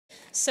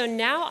So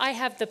now I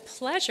have the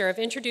pleasure of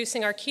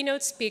introducing our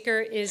keynote speaker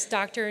is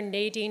Dr.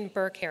 Nadine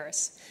Burke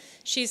Harris.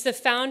 She's the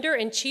founder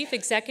and chief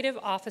executive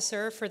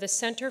officer for the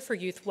Center for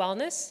Youth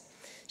Wellness.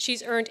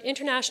 She's earned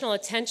international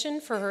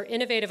attention for her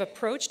innovative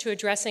approach to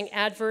addressing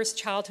adverse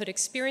childhood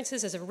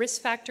experiences as a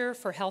risk factor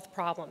for health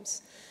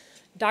problems.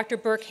 Dr.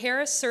 Burke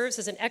Harris serves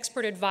as an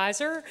expert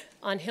advisor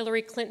on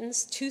Hillary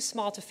Clinton's Too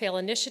Small to Fail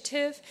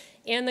initiative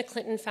and the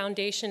Clinton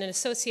Foundation in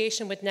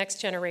association with Next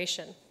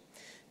Generation.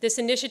 This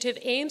initiative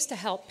aims to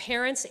help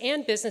parents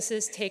and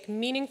businesses take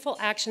meaningful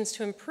actions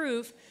to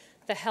improve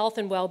the health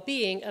and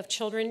well-being of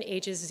children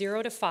ages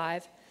 0 to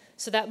 5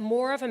 so that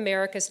more of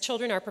America's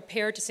children are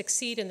prepared to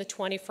succeed in the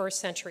 21st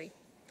century.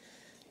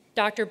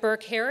 Dr.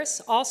 Burke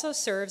Harris also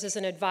serves as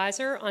an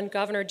advisor on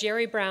Governor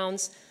Jerry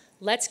Brown's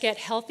Let's Get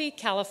Healthy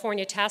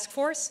California Task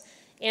Force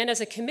and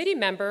as a committee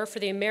member for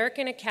the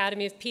American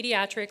Academy of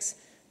Pediatrics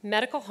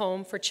Medical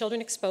Home for Children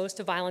Exposed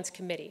to Violence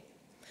Committee.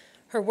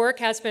 Her work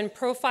has been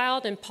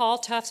profiled in Paul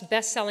Tufts'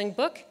 best-selling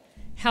book,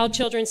 How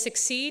Children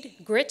Succeed,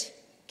 Grit,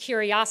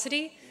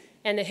 Curiosity,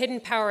 and the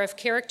Hidden Power of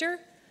Character,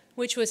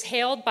 which was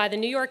hailed by the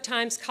New York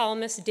Times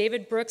columnist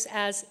David Brooks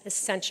as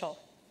essential.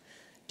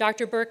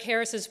 Dr. Burke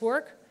Harris's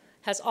work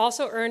has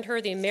also earned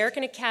her the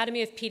American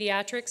Academy of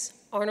Pediatrics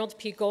Arnold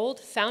P. Gold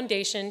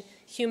Foundation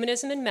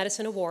Humanism in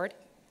Medicine Award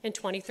in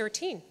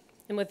 2013.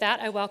 And with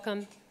that, I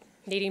welcome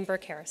Nadine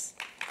Burke Harris.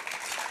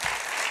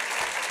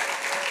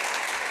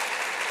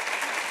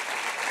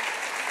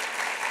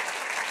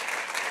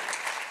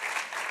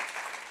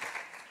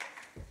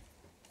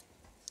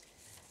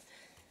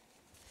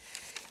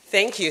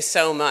 Thank you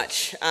so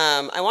much.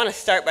 I want to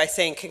start by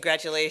saying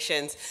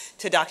congratulations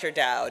to Dr.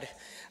 Dowd.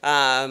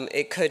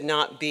 It could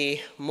not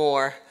be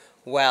more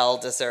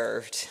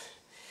well-deserved.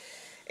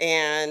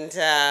 And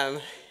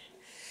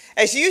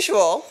as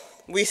usual,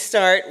 we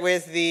start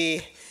with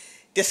the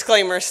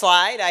disclaimer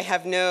slide. I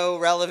have no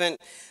relevant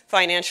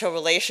financial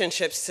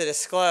relationships to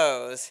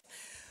disclose,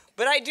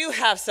 but I do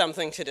have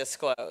something to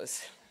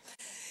disclose.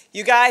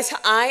 You guys,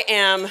 I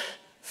am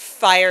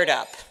fired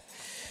up.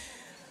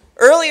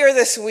 Earlier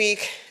this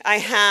week, I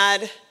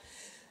had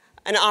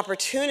an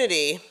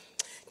opportunity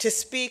to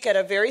speak at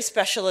a very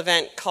special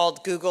event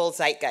called Google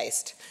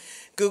Zeitgeist.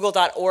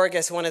 Google.org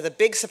is one of the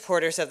big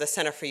supporters of the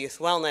Center for Youth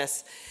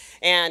Wellness.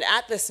 And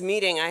at this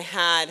meeting, I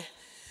had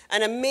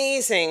an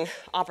amazing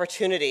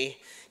opportunity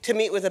to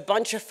meet with a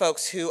bunch of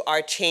folks who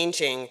are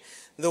changing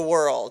the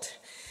world.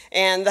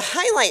 And the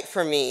highlight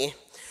for me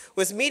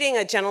was meeting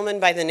a gentleman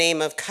by the name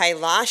of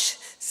Kailash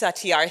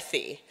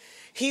Satyarthi.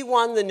 He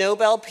won the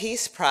Nobel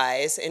Peace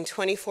Prize in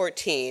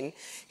 2014.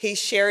 He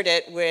shared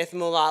it with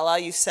Malala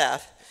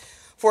Yousafzai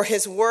for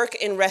his work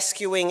in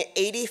rescuing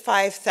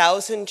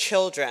 85,000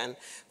 children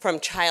from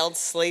child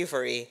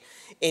slavery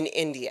in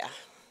India.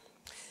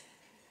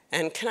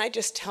 And can I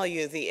just tell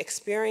you, the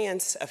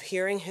experience of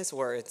hearing his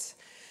words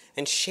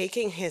and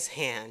shaking his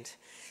hand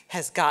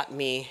has got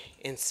me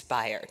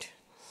inspired.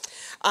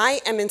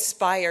 I am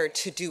inspired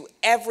to do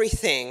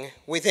everything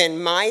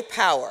within my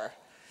power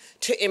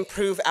to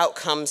improve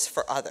outcomes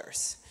for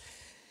others.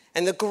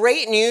 And the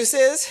great news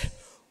is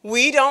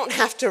we don't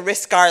have to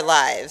risk our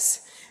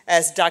lives,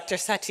 as Dr.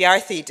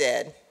 Satyarthi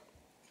did,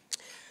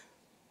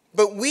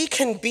 but we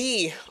can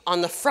be on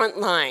the front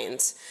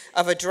lines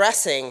of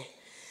addressing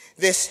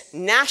this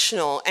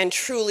national and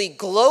truly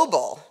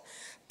global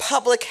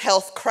public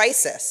health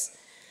crisis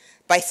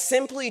by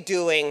simply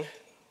doing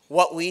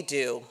what we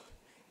do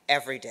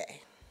every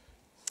day.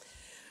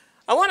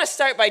 I want to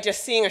start by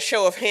just seeing a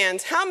show of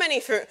hands. How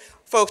many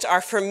folks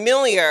are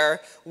familiar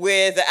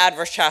with the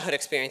Adverse Childhood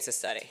Experiences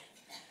Study?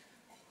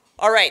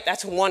 All right,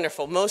 that's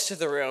wonderful, most of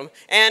the room.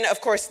 And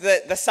of course,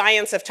 the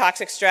science of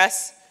toxic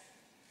stress,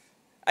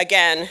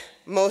 again,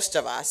 most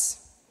of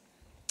us.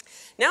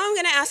 Now I'm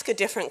going to ask a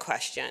different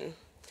question.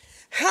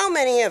 How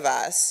many of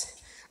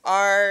us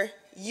are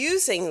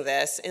using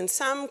this in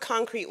some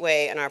concrete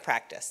way in our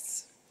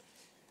practice?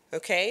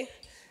 Okay,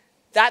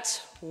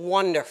 that's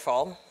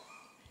wonderful,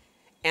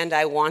 and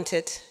I want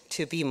it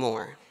to be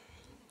more.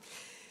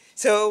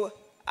 So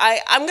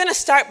I'm going to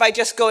start by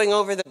just going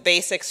over the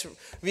basics,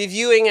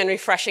 reviewing and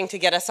refreshing to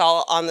get us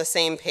all on the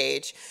same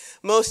page.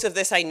 Most of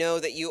this I know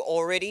that you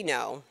already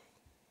know.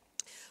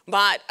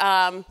 But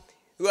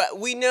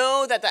we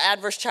know that the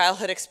Adverse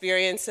Childhood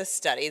Experiences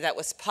Study that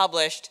was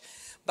published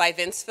by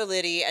Vince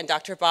Felitti and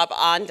Dr. Bob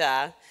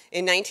Anda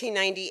in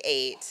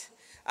 1998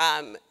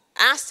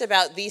 asked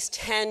about these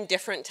 10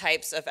 different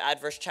types of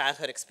adverse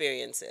childhood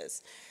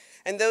experiences.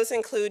 And those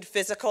include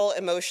physical,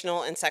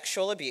 emotional, and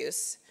sexual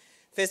abuse,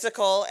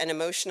 physical and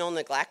emotional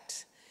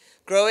neglect,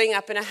 growing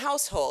up in a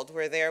household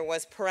where there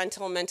was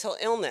parental mental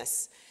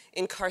illness,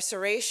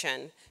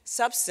 incarceration,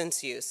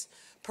 substance use,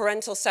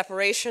 parental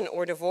separation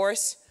or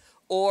divorce,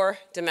 or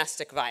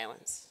domestic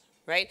violence,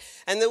 right?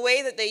 And the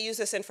way that they use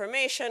this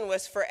information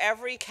was for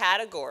every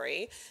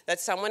category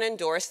that someone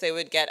endorsed, they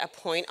would get a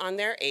point on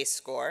their ACE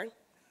score.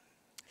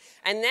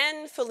 And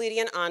then Felitti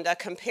and Anda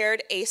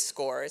compared ACE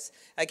scores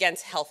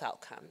against health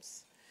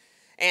outcomes.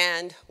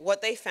 And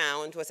what they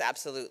found was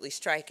absolutely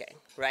striking,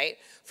 right?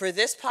 For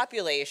this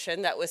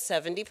population that was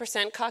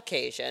 70%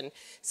 Caucasian,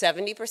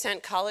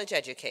 70% college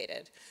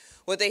educated,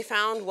 what they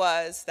found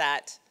was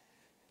that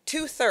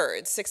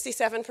 2/3,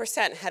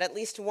 67%, had at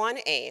least one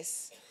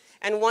ACE,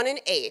 and 1 in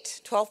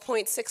 8,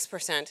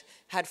 12.6%,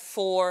 had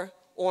 4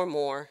 or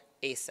more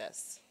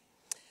ACEs.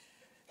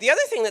 The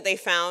other thing that they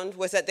found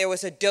was that there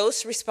was a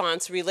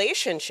dose-response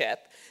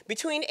relationship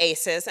between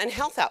ACEs and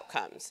health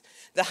outcomes.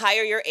 The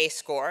higher your ACE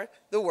score,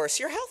 the worse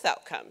your health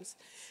outcomes.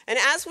 And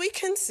as we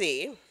can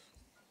see,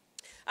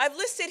 I've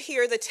listed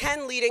here the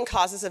 10 leading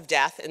causes of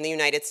death in the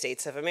United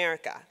States of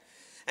America.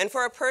 And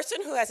for a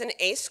person who has an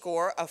ACE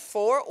score of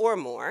 4 or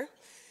more,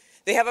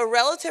 they have a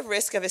relative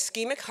risk of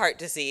ischemic heart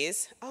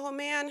disease. Oh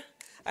man,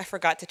 I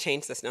forgot to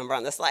change this number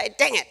on the slide.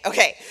 Dang it.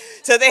 Okay,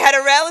 so they had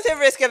a relative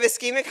risk of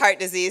ischemic heart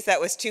disease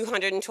that was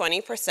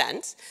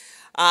 220%,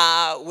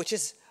 which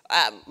is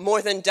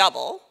more than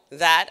double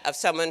that of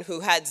someone who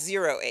had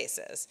 0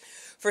 ACEs.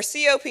 For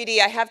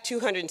COPD, I have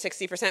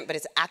 260%, but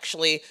it's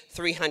actually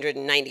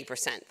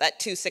 390%. That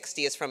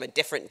 260 is from a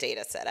different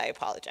data set. I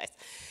apologize.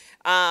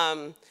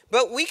 But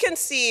what we can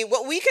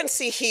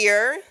see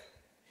here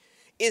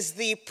is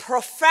the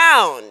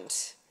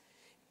profound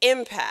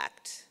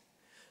impact,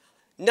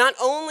 not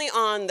only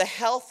on the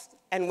health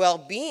and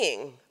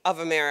well-being of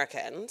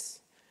Americans,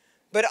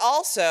 but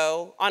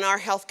also on our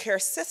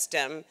healthcare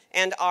system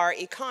and our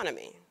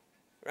economy,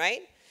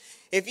 right?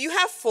 If you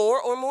have 4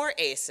 or more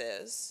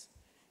ACEs,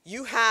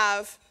 you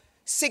have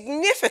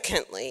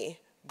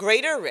significantly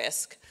greater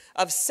risk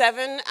of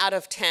 7 out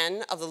of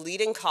 10 of the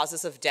leading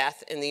causes of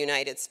death in the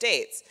United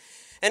States.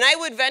 And I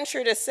would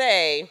venture to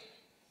say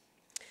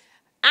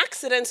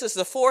accidents is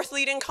the 4th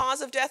leading cause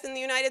of death in the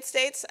United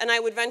States, and I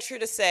would venture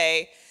to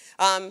say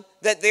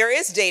that there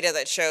is data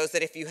that shows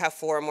that if you have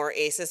 4 or more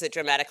ACEs, it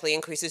dramatically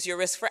increases your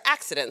risk for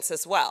accidents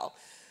as well.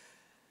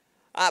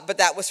 But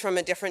that was from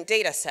a different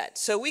data set.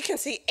 So we can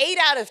see 8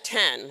 out of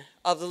 10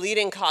 of the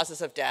leading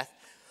causes of death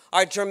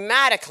are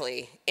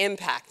dramatically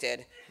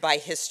impacted by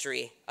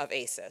history of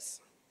ACEs.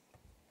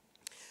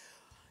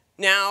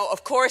 Now,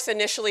 of course,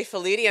 initially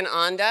Felitti and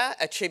Anda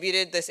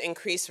attributed this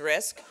increased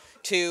risk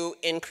to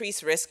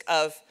increased risk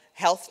of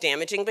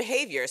health-damaging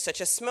behaviors,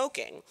 such as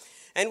smoking.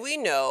 And we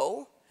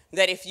know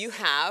that if you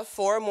have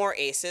 4 or more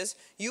ACEs,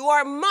 you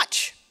are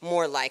much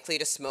more likely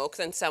to smoke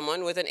than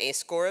someone with an ACE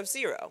score of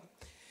 0.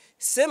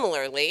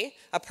 Similarly,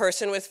 a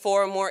person with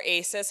 4 or more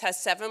ACEs has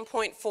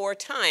 7.4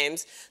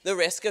 times the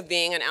risk of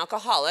being an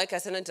alcoholic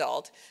as an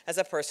adult as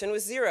a person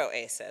with 0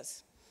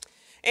 ACEs.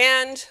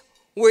 And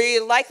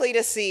we're likely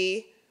to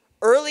see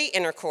early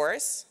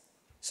intercourse,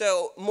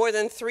 so more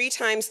than 3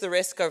 times the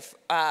risk of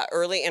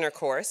early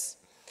intercourse,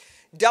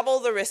 double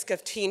the risk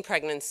of teen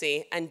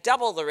pregnancy, and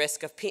double the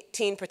risk of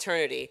teen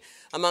paternity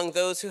among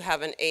those who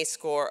have an ACE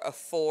score of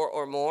 4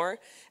 or more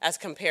as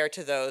compared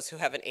to those who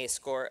have an ACE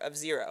score of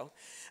 0.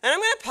 And I'm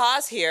going to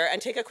pause here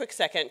and take a quick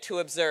second to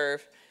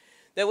observe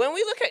that when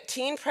we look at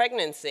teen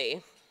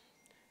pregnancy,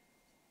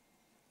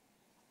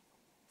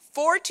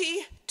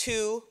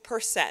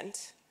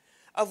 42%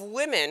 of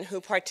women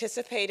who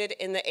participated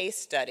in the ACE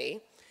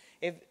study,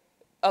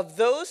 of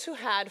those who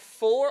had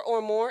 4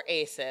 or more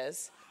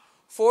ACEs,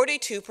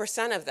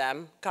 42% of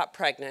them got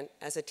pregnant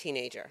as a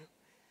teenager.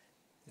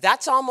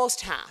 That's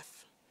almost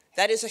half.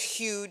 That is a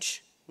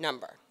huge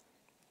number.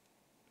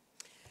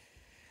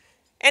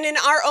 And in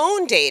our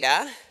own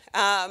data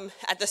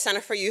at the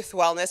Center for Youth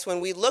Wellness, when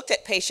we looked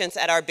at patients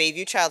at our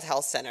Bayview Child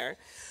Health Center,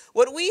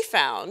 what we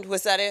found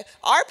was that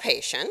our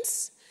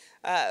patients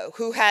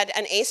who had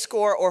an ACE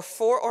score of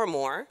 4 or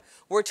more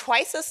were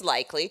twice as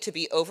likely to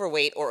be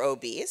overweight or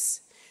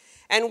obese,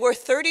 and were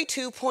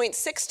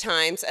 32.6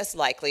 times as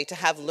likely to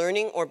have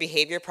learning or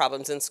behavior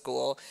problems in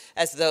school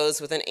as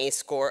those with an ACE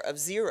score of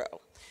 0.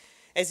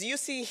 As you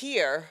see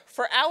here,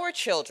 for our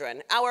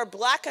children, our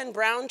black and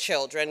brown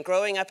children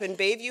growing up in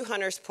Bayview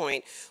Hunters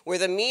Point, where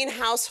the mean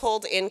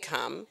household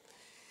income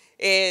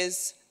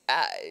is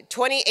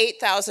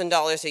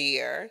 $28,000 a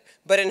year,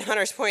 but in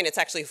Hunters Point it's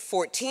actually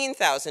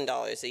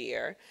 $14,000 a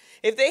year.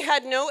 If they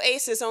had no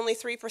ACEs, only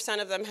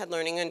 3% of them had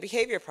learning and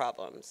behavior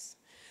problems.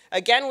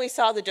 Again, we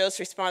saw the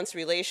dose-response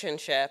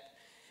relationship,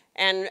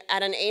 and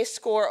at an ACE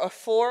score of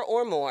 4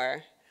 or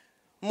more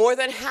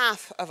than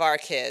half of our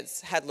kids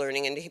had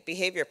learning and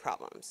behavior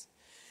problems.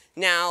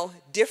 Now,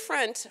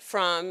 different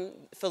from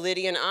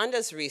Felitti and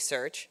Anda's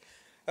research,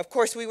 of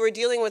course, we were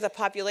dealing with a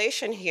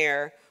population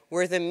here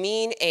where the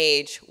mean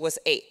age was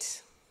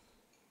 8.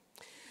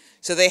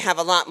 So they have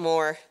a lot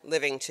more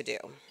living to do.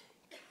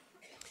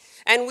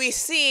 And we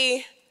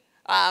see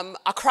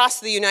across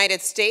the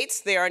United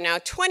States, there are now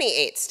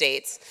 28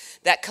 states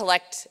that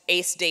collect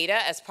ACE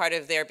data as part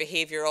of their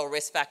behavioral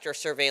risk factor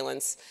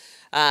surveillance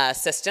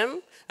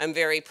system. I'm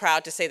very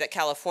proud to say that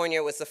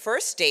California was the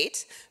first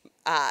state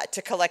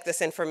to collect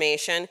this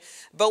information.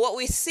 But what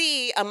we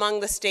see among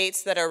the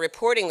states that are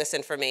reporting this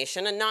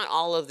information, and not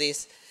all of the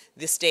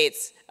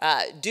states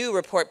do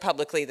report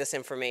publicly this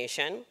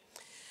information,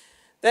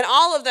 that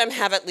all of them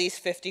have at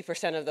least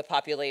 50% of the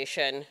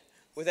population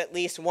with at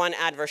least one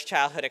adverse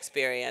childhood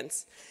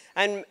experience.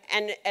 And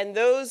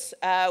those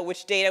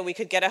which data we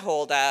could get a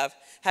hold of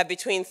have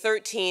between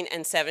 13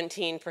 and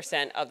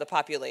 17% of the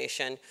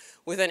population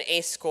with an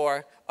ACE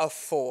score of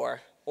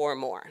 4 or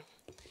more.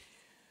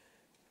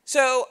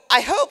 So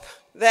I hope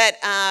that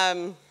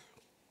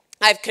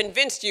I've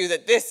convinced you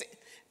that this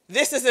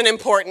is an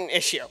important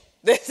issue.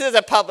 This is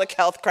a public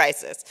health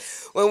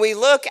crisis. When we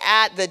look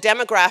at the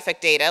demographic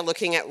data,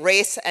 looking at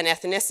race and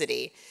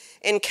ethnicity,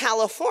 in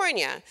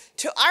California,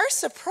 to our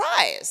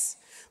surprise,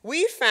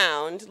 we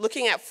found,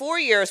 looking at 4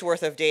 years'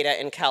 worth of data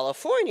in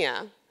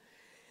California,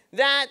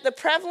 that the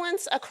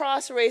prevalence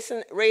across race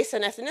and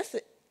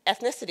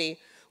ethnicity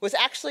was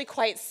actually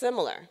quite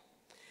similar.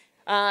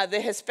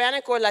 The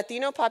Hispanic or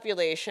Latino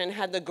population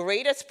had the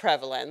greatest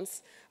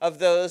prevalence of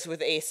those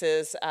with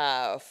ACEs,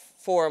 4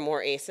 or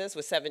more ACEs,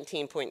 with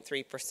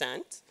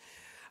 17.3%.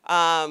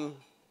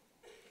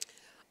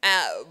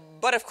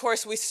 But of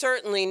course, we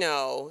certainly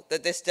know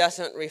that this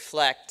doesn't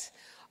reflect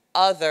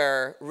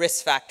other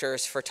risk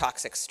factors for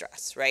toxic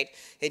stress, right?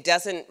 It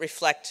doesn't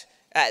reflect,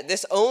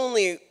 this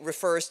only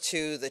refers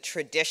to the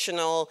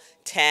traditional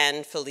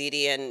 10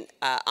 Felidian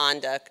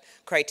ONDA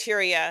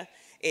criteria.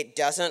 It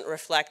doesn't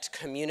reflect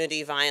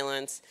community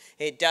violence.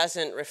 It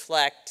doesn't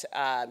reflect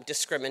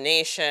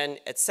discrimination,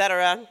 et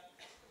cetera.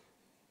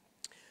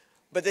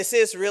 But this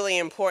is really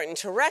important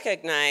to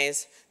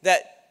recognize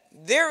that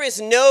there is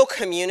no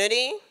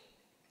community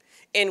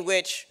in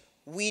which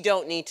we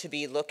don't need to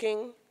be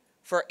looking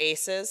for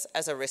ACEs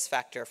as a risk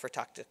factor for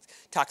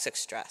toxic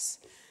stress.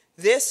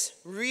 This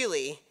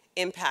really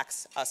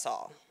impacts us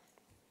all.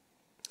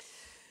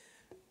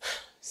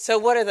 So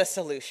what are the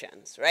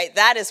solutions, right?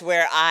 That is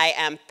where I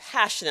am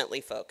passionately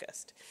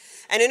focused.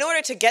 And in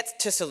order to get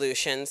to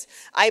solutions,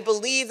 I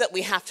believe that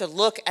we have to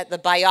look at the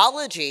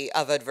biology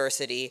of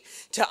adversity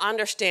to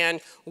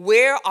understand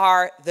where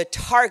are the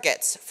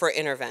targets for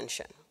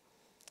intervention.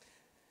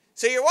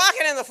 So you're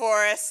walking in the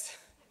forest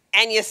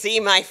and you see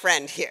my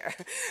friend here,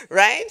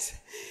 right?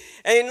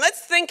 And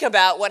let's think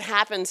about what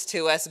happens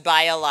to us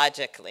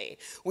biologically.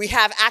 We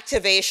have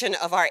activation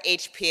of our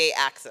HPA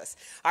axis.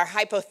 Our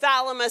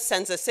hypothalamus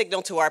sends a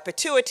signal to our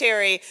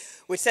pituitary,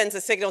 which sends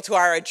a signal to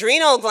our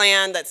adrenal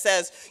gland that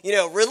says, you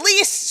know,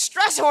 release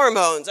stress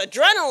hormones,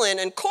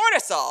 adrenaline and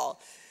cortisol.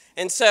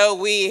 And so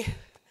we,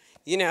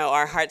 you know,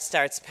 our heart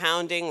starts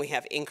pounding, we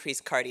have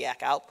increased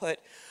cardiac output,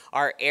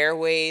 our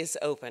airways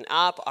open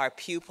up, our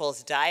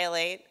pupils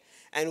dilate,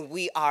 and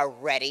we are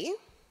ready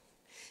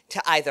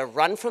to either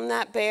run from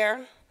that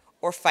bear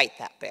or fight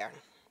that bear.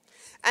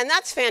 And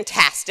that's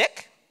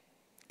fantastic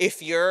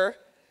if you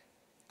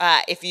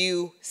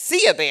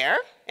see a bear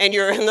and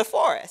you're in the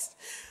forest.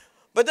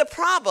 But the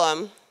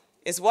problem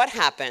is what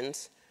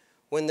happens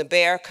when the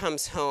bear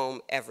comes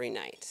home every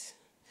night.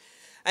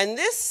 And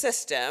this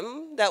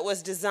system that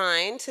was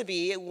designed to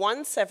be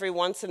once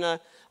in a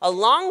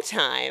long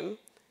time,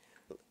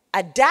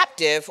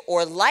 adaptive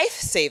or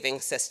life-saving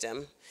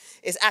system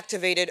is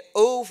activated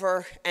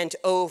over and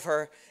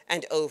over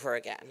and over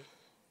again.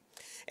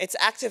 It's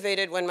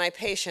activated when my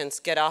patients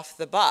get off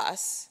the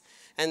bus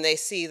and they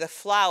see the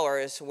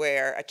flowers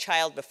where a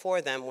child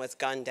before them was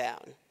gunned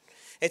down.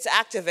 It's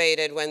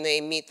activated when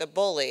they meet the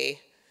bully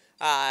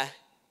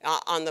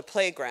on the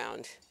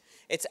playground.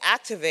 It's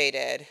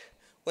activated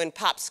when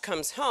Pops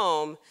comes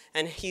home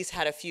and he's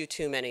had a few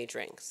too many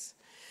drinks.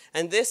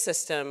 And this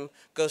system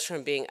goes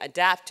from being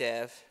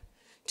adaptive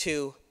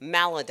to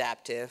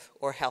maladaptive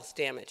or health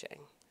damaging.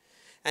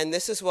 And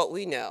this is what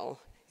we know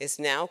is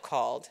now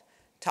called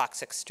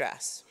toxic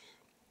stress.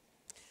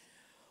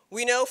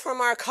 We know from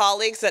our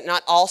colleagues that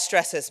not all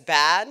stress is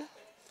bad.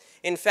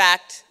 In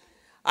fact,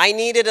 I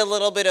needed a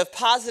little bit of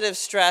positive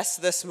stress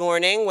this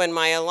morning when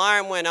my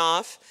alarm went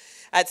off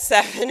at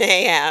 7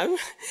 a.m.,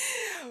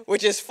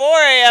 which is 4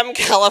 a.m.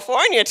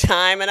 California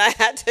time, and I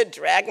had to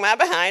drag my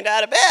behind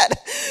out of bed.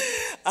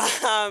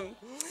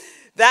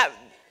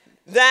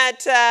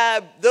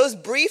 Those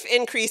brief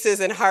increases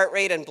in heart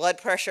rate and blood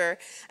pressure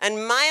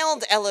and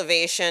mild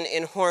elevation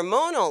in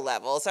hormonal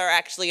levels are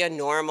actually a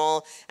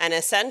normal and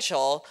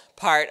essential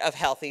part of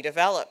healthy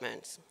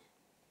development.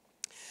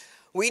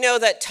 We know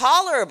that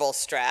tolerable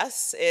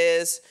stress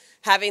is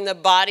having the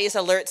body's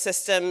alert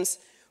systems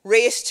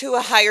raised to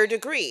a higher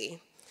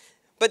degree.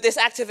 But this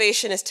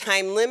activation is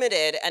time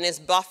limited and is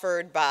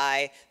buffered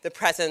by the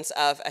presence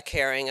of a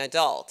caring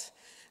adult.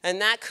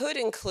 And that could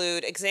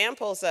include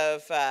examples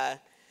of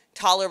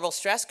tolerable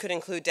stress could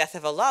include death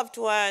of a loved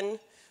one,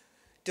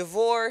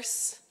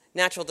 divorce,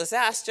 natural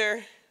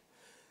disaster.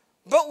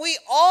 But we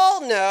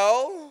all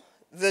know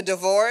the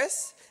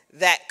divorce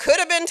that could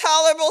have been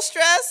tolerable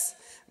stress,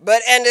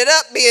 but ended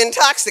up being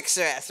toxic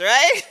stress,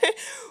 right?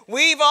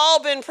 We've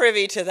all been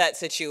privy to that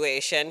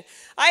situation.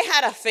 I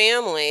had a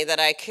family that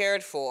I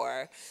cared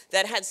for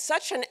that had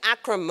such an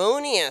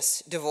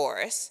acrimonious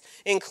divorce,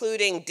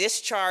 including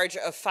discharge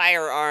of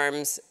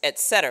firearms,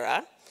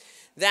 etc.,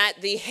 that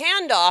the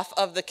handoff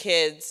of the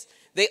kids,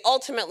 they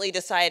ultimately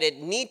decided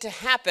needed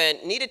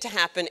to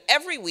happen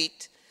every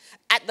week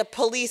at the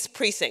police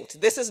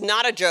precinct. This is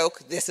not a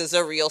joke, this is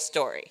a real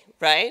story,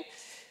 right?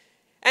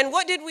 And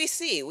what did we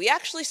see? We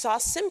actually saw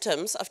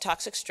symptoms of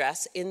toxic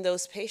stress in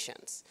those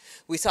patients.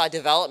 We saw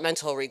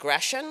developmental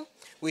regression.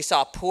 We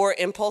saw poor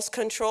impulse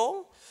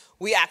control.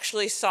 We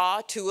actually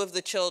saw 2 of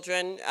the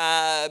children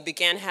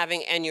began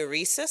having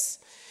enuresis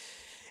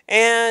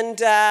and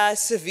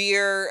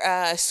severe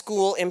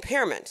school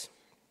impairment,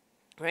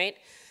 right?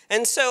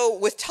 And so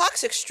with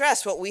toxic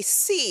stress, what we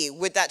see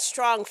with that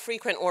strong,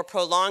 frequent, or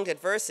prolonged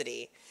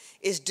adversity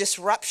is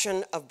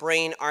disruption of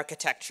brain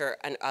architecture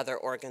and other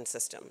organ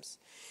systems,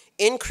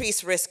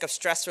 increased risk of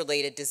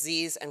stress-related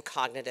disease and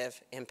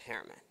cognitive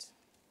impairment,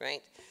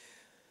 right?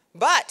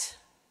 But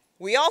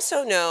we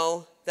also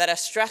know that a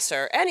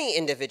stressor, any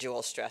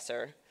individual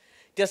stressor,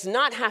 does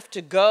not have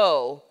to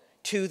go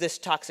to this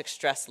toxic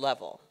stress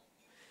level.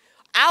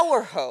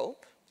 Our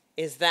hope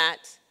is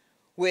that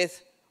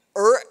with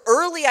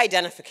early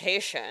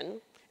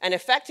identification and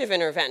effective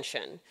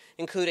intervention,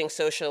 including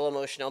social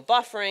emotional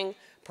buffering,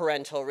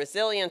 parental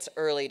resilience,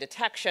 early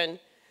detection,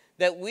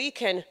 that we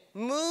can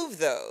move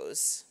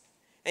those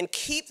and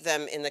keep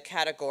them in the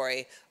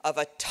category of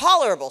a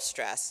tolerable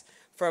stress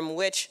from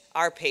which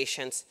our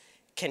patients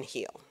can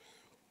heal.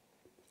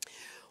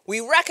 We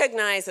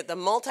recognize that the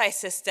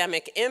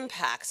multisystemic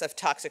impacts of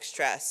toxic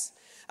stress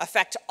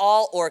affect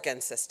all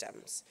organ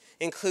systems,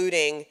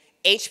 including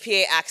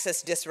HPA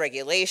axis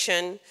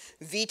dysregulation,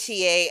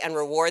 VTA and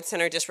reward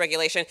center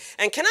dysregulation.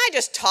 And can I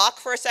just talk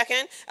for a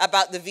second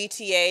about the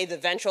VTA, the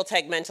ventral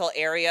tegmental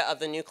area of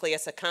the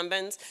nucleus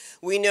accumbens?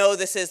 We know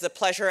this is the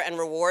pleasure and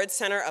reward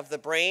center of the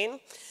brain.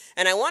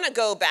 And I want to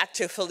go back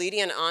to Felitti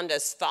and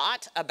Anda's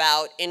thought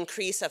about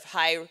increased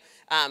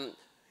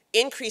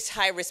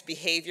high-risk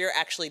behavior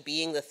actually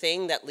being the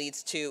thing that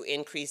leads to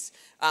increased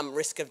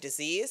risk of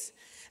disease.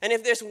 And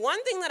if there's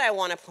one thing that I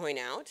want to point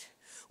out,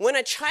 when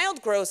a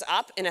child grows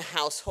up in a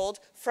household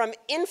from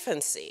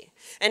infancy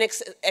and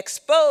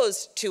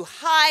exposed to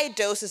high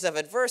doses of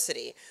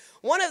adversity,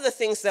 one of the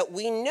things that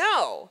we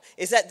know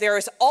is that there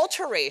is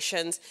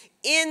alterations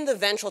in the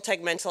ventral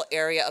tegmental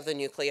area of the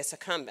nucleus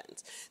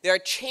accumbens. There are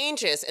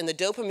changes in the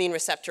dopamine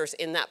receptors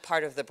in that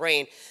part of the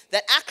brain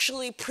that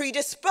actually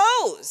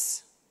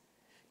predispose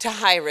to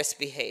high-risk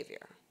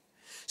behavior.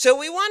 So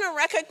we want to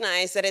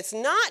recognize that it's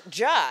not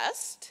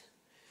just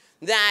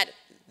that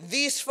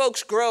these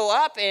folks grow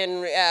up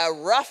in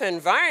rough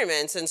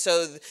environments, and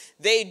so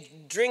they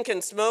drink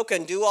and smoke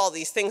and do all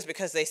these things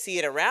because they see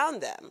it around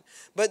them.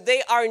 But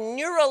they are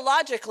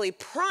neurologically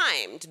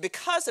primed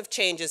because of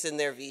changes in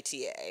their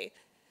VTA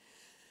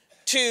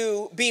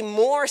to be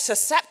more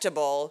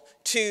susceptible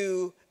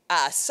to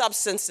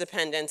substance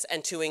dependence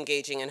and to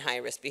engaging in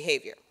high-risk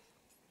behavior.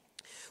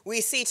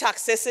 We see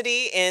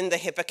toxicity in the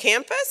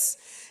hippocampus,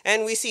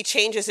 and we see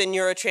changes in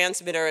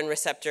neurotransmitter and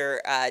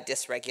receptor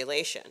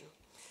dysregulation.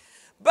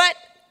 But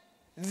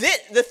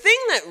the thing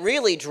that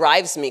really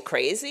drives me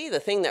crazy, the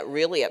thing that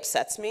really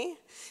upsets me,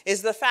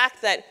 is the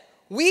fact that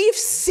we've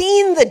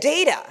seen the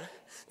data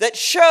that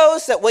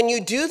shows that when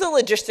you do the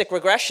logistic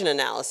regression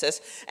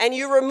analysis and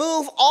you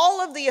remove all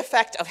of the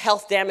effect of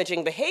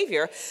health-damaging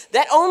behavior,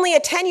 that only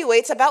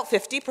attenuates about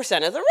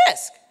 50% of the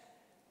risk.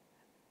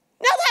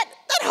 Now that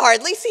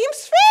hardly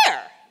seems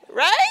fair,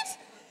 right?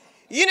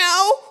 You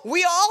know,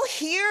 we all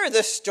hear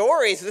the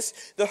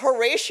stories, the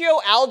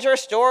Horatio Alger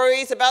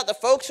stories about the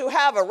folks who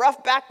have a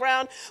rough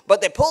background, but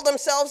they pull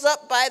themselves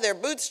up by their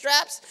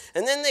bootstraps,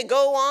 and then they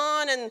go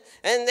on and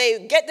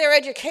they get their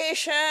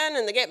education,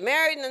 and they get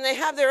married, and then they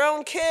have their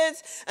own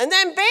kids, and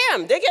then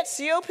bam, they get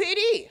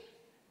COPD.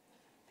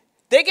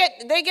 They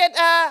get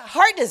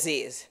heart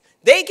disease.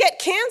 They get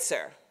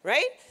cancer,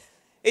 right?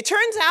 It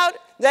turns out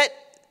that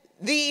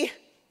the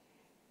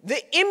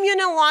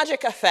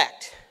immunologic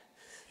effect,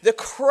 the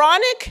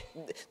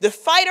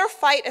fight or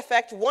fight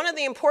effect, one of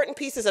the important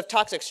pieces of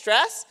toxic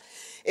stress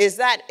is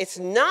that it's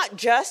not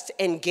just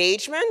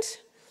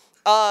engagement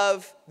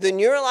of the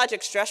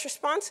neurologic stress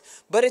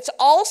response, but it's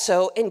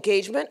also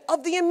engagement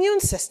of the immune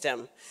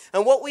system.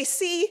 And what we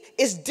see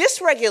is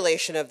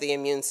dysregulation of the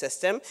immune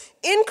system,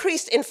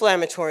 increased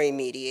inflammatory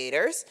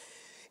mediators,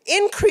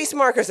 increased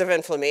markers of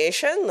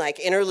inflammation like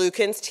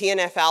interleukins,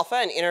 TNF-alpha,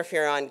 and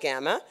interferon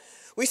gamma.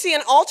 We see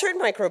an altered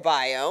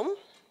microbiome,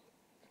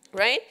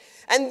 right?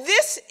 And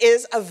this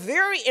is a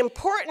very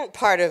important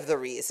part of the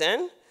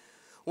reason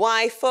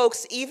why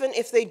folks, even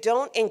if they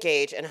don't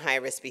engage in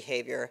high-risk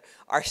behavior,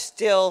 are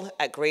still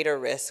at greater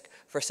risk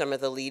for some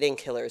of the leading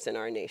killers in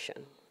our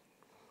nation.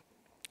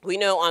 We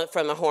know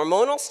from a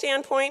hormonal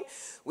standpoint,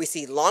 we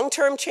see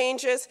long-term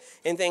changes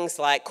in things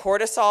like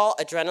cortisol,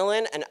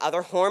 adrenaline, and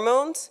other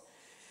hormones.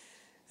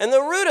 And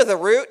the root of the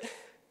root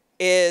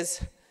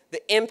is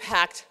the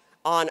impact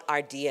on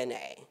our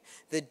DNA,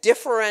 the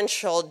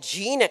differential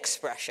gene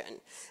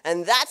expression.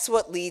 And that's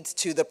what leads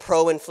to the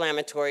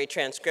pro-inflammatory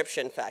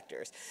transcription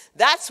factors.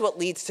 That's what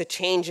leads to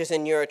changes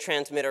in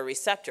neurotransmitter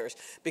receptors,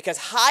 because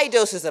high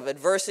doses of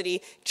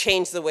adversity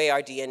change the way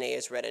our DNA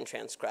is read and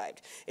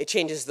transcribed. It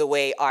changes the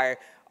way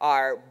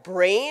our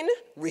brain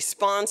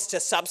responds to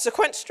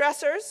subsequent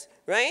stressors,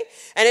 right?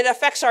 And it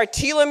affects our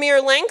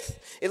telomere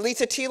length. It leads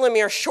to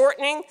telomere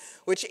shortening,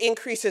 which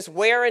increases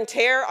wear and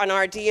tear on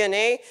our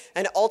DNA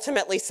and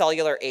ultimately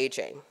cellular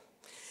aging.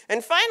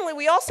 And finally,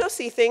 we also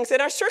see things in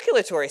our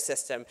circulatory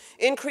system.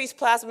 Increased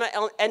plasma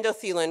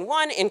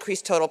endothelin-1,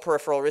 increased total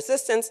peripheral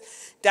resistance,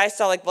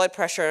 diastolic blood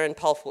pressure, and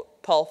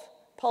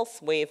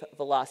pulse wave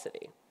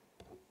velocity.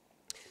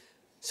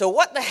 So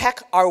what the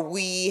heck are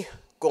we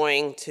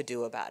going to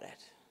do about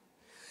it?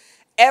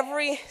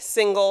 Every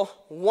single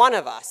one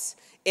of us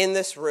in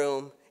this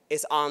room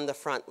is on the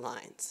front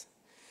lines.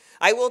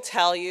 I will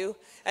tell you,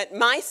 at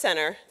my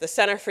center, the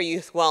Center for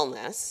Youth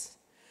Wellness,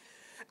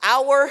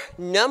 our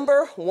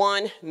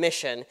 #1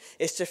 mission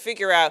is to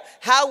figure out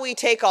how we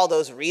take all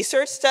those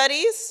research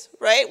studies,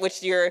 right,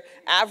 which your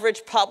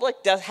average public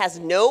has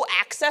no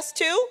access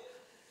to,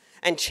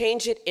 and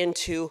change it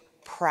into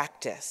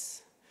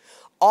practice.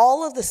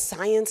 All of the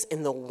science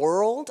in the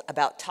world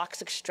about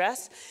toxic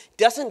stress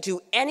doesn't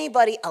do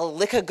anybody a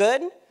lick of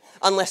good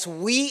unless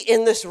we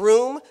in this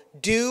room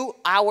do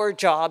our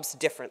jobs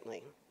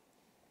differently.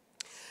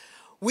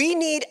 We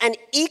need an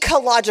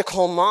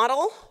ecological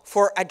model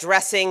for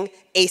addressing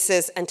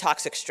ACEs and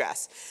toxic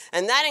stress.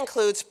 And that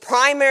includes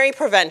primary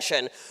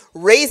prevention,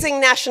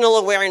 raising national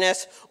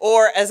awareness,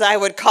 or as I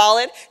would call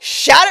it,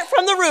 shout it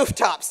from the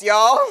rooftops,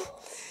 y'all.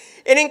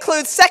 It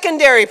includes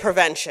secondary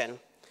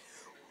prevention,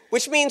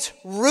 which means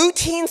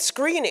routine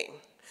screening.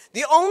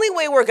 The only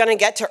way we're going to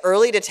get to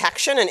early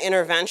detection and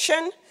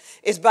intervention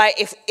is by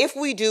if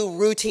we do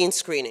routine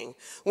screening.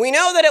 We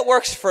know that it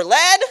works for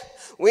lead.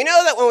 We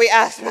know that when we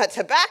ask about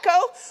tobacco,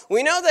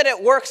 we know that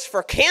it works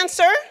for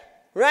cancer,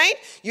 right?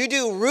 You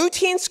do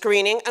routine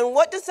screening, and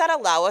what does that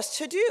allow us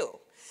to do?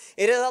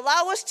 It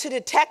allows us to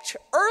detect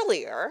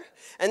earlier,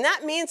 and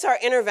that means our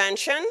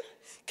intervention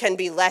can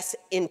be less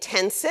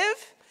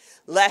intensive,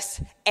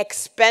 less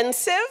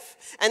expensive,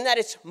 and that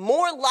it's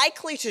more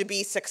likely to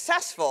be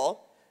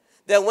successful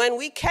than when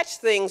we catch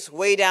things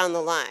way down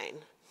the line.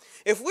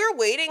 If we're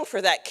waiting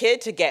for that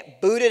kid to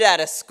get booted out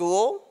of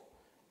school,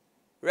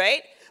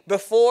 right,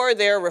 before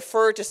they're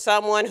referred to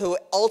someone who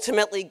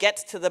ultimately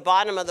gets to the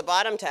bottom of the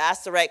bottom to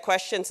ask the right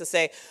questions to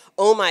say,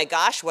 oh my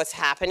gosh, what's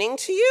happening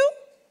to you?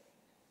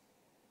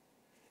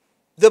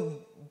 The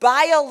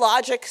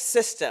biologic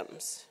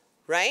systems,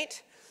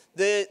 right?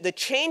 The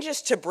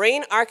changes to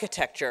brain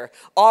architecture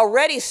are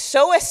already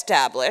so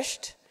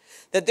established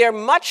that they're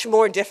much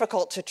more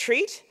difficult to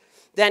treat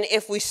than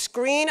if we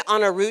screen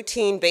on a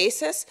routine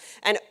basis.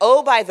 And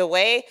oh, by the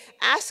way,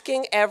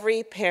 asking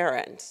every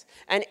parent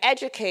and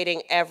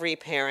educating every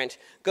parent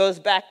goes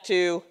back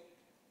to,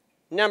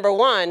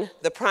 #1,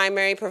 the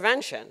primary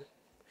prevention,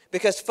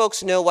 because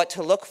folks know what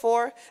to look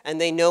for and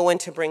they know when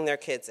to bring their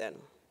kids in.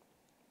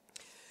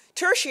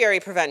 Tertiary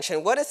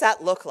prevention, what does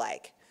that look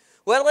like?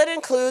 Well, it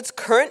includes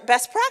current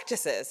best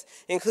practices,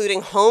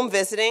 including home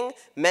visiting,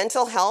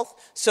 mental health,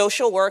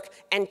 social work,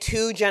 and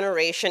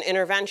 2-generation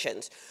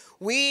interventions.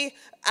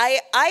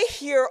 I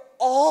hear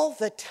all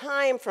the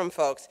time from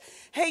folks,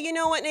 hey, you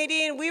know what,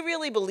 Nadine, we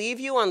really believe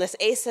you on this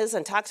ACEs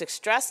and toxic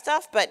stress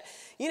stuff, but,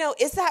 you know,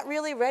 is that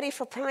really ready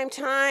for prime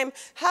time?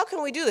 How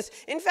can we do this?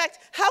 In fact,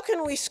 how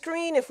can we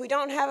screen if we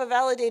don't have a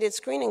validated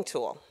screening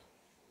tool?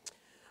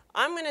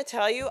 I'm going to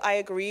tell you, I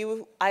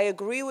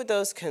agree with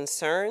those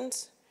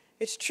concerns.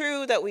 It's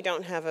true that we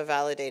don't have a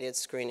validated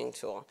screening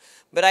tool,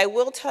 but I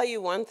will tell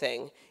you one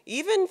thing.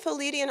 Even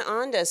Felidia and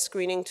Anda's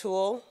screening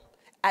tool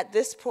at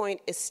this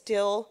point is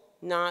still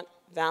not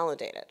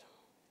validated,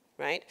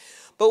 right?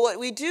 But what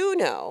we do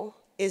know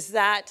is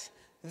that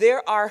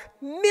there are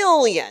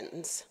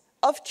millions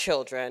of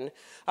children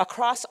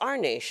across our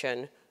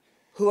nation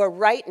who are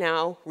right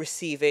now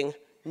receiving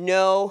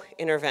no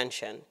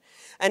intervention.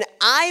 And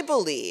I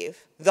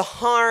believe the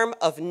harm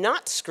of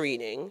not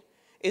screening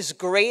is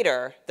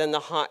greater than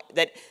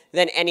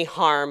any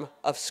harm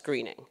of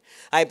screening.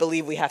 I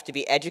believe we have to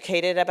be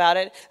educated about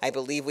it. I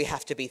believe we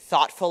have to be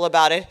thoughtful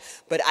about it.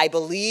 But I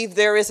believe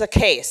there is a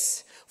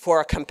case for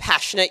a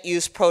compassionate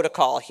use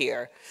protocol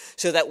here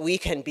so that we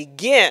can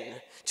begin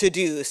to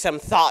do some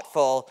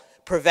thoughtful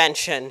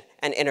prevention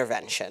and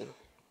intervention.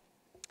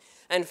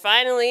 And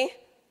finally,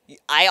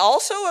 I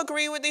also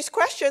agree with these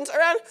questions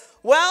around,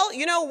 well,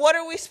 you know, what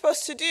are we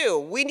supposed to do?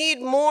 We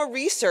need more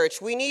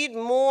research. We need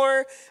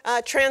more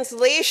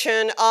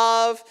translation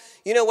of,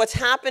 you know, what's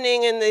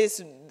happening in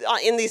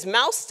these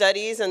mouse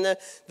studies and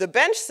the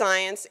bench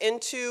science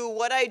into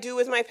what I do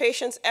with my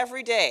patients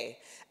every day.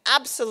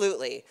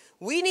 Absolutely.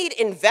 We need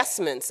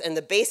investments in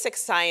the basic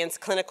science,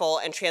 clinical,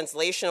 and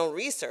translational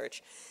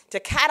research to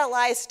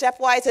catalyze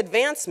stepwise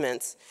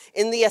advancements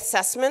in the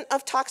assessment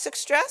of toxic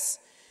stress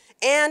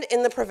and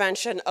in the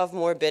prevention of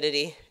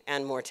morbidity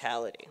and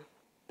mortality.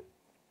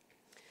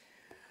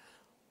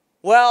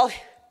 Well,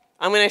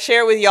 I'm going to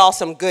share with y'all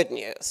some good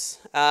news.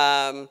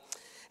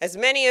 As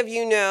many of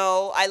you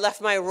know, I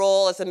left my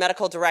role as the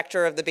medical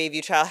director of the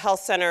Bayview Child Health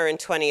Center in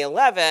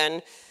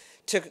 2011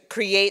 to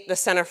create the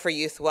Center for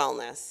Youth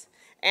Wellness.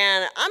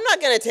 And I'm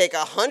not going to take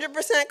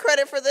 100%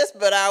 credit for this,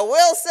 but I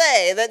will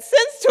say that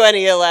since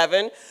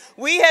 2011,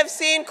 we have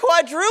seen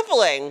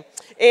quadrupling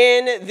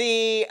in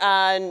the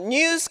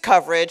news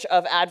coverage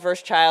of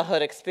adverse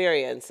childhood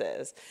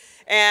experiences.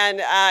 And,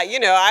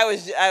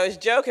 I was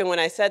joking when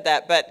I said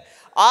that, but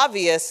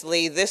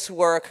obviously this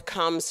work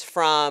comes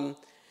from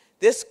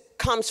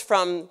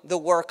the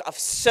work of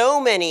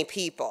so many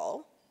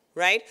people,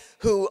 right,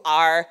 who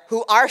are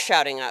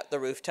shouting out the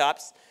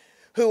rooftops,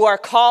 who are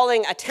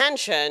calling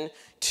attention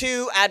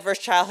to adverse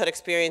childhood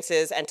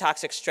experiences and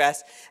toxic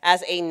stress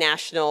as a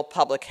national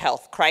public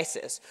health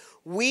crisis.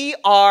 We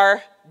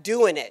are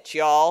doing it,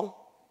 y'all.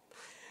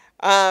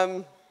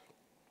 In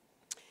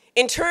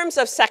terms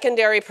of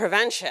secondary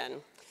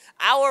prevention,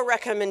 our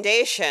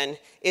recommendation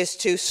is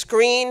to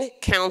screen,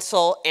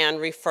 counsel, and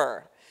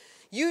refer.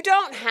 You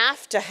don't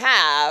have to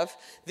have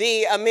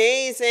the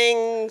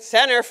amazing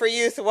Center for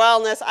Youth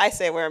Wellness, I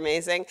say we're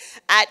amazing,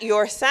 at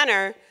your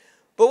center.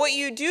 But what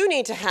you do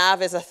need to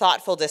have is a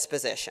thoughtful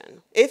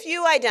disposition. If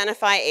you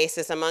identify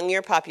ACEs among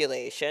your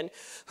population,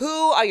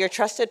 who are your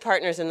trusted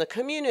partners in the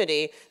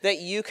community that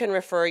you can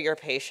refer your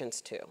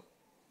patients to,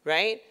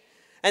 right?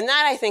 And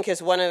that, I think,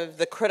 is one of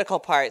the critical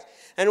parts.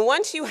 And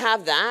once you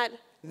have that,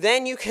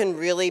 then you can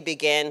really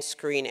begin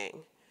screening.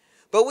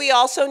 But we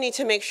also need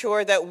to make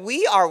sure that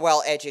we are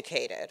well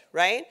educated,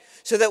 right?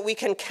 So that we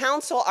can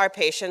counsel our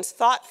patients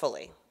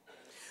thoughtfully.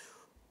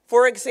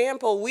 For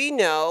example, we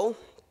know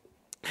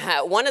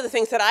one of the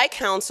things that I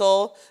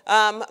counsel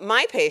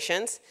my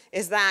patients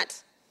is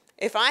that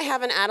if I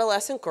have an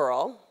adolescent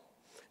girl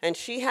and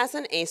she has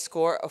an ACE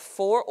score of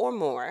 4 or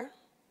more,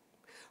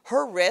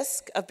 her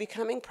risk of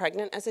becoming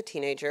pregnant as a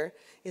teenager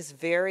is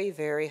very,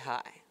 very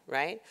high,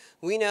 right?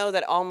 We know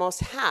that almost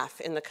half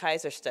in the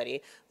Kaiser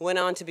study went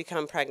on to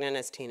become pregnant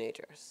as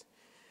teenagers.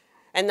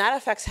 And that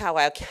affects how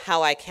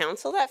I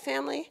counsel that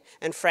family,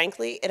 and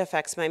frankly, it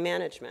affects my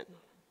management.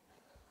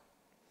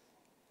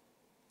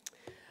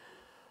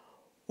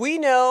 We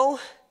know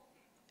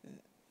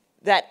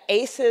that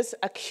ACEs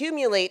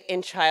accumulate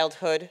in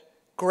childhood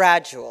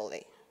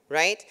gradually,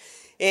 right?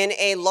 In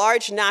a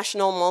large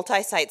national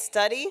multi-site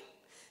study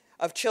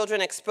of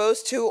children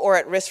exposed to or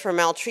at risk for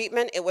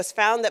maltreatment, it was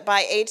found that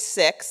by age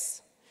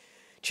 6,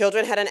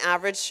 children had an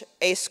average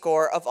ACE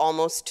score of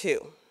almost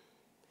 2.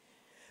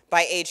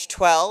 By age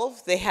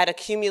 12, they had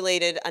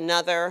accumulated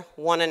another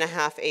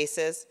 1.5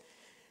 ACEs,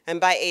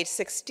 and by age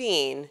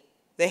 16,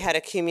 they had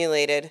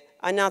accumulated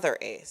another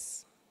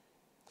ACE.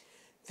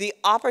 The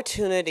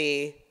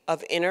opportunity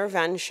of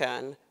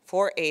intervention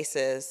for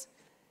ACEs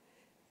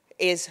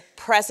is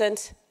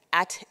present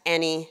at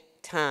any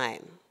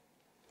time.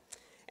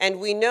 And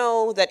we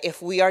know that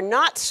if we are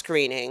not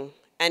screening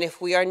and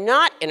if we are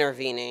not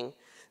intervening,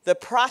 the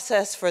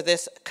process for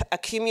this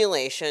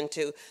accumulation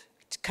to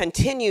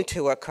continue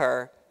to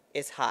occur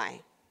is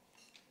high.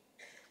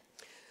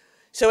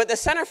 So at the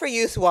Center for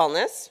Youth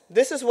Wellness,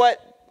 this is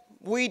what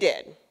we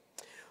did.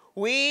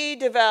 We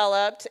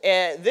developed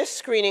this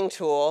screening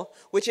tool,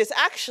 which is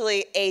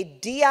actually a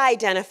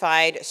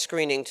de-identified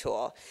screening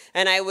tool.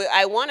 And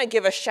I want to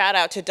give a shout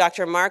out to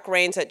Dr. Mark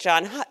Rains at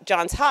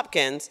Johns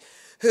Hopkins,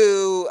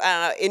 who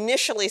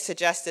initially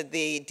suggested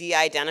the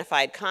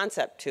de-identified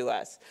concept to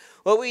us.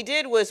 What we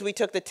did was we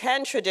took the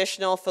 10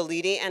 traditional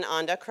Filiti and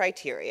Onda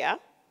criteria,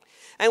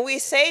 and we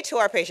say to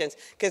our patients,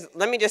 because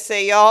let me just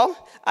say, y'all,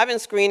 I've been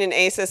screening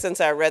ACEs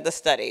since I read the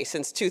study,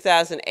 since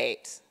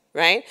 2008.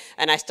 Right?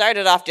 And I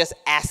started off just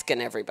asking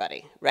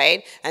everybody,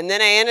 right? And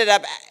then I ended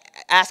up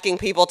asking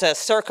people to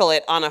circle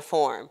it on a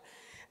form.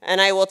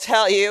 And I will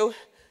tell you,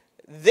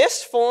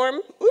 this form,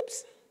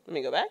 oops, let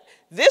me go back.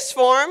 This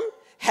form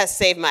has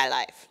saved my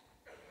life.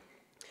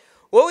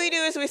 What we do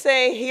is we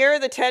say, here are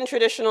the 10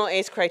 traditional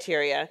ACE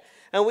criteria.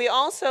 And we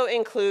also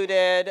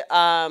included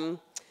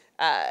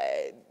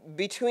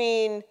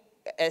between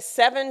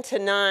 7 to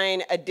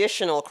 9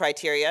 additional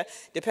criteria,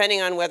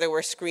 depending on whether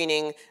we're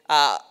screening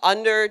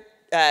under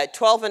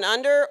 12 and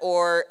under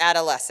or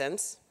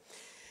adolescents.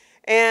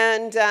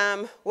 And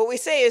what we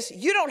say is,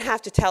 you don't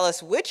have to tell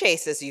us which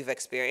ACEs you've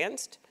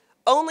experienced,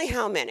 only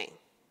how many,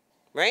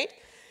 right?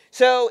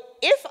 So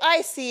if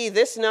I see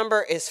this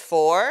number is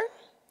 4,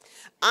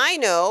 I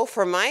know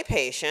for my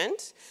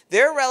patient,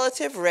 their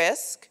relative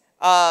risk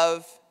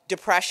of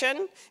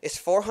depression is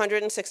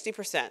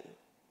 460%.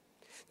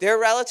 Their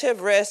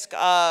relative risk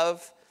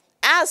of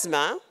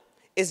asthma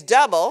is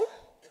double,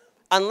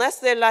 unless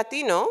they're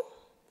Latino,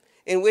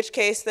 in which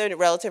case the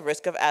relative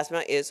risk of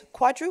asthma is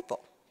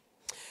quadruple.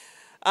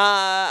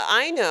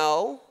 I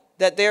know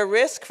that their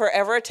risk for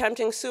ever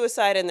attempting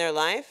suicide in their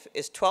life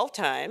is 12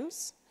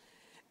 times.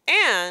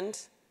 And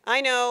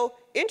I know,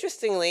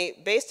 interestingly,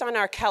 based on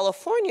our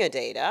California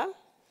data,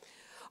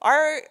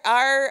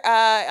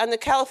 on the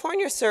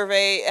California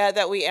survey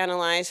that we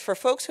analyzed, for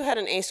folks who had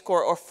an ACE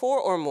score of 4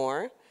 or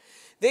more,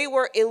 they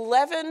were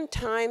 11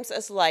 times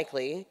as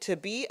likely to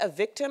be a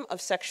victim of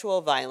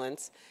sexual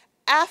violence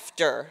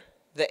after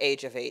the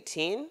age of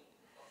 18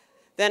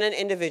 than an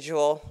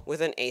individual with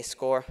an ACE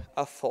score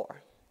of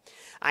 4.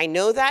 I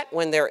know that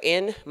when they're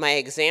in my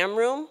exam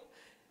room,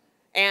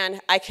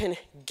 And I can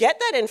get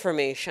that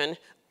information,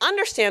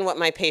 understand what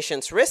my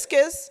patient's risk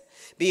is,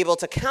 be able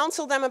to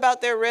counsel them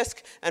about their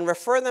risk, and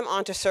refer them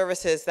on to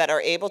services that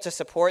are able to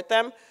support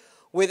them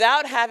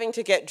without having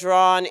to get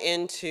drawn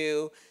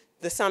into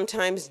the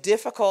sometimes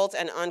difficult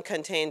and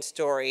uncontained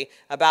story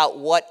about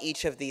what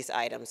each of these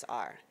items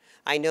are.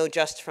 I know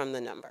just from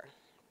the number.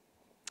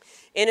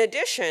 In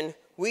addition,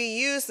 we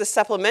use the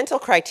supplemental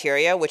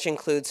criteria, which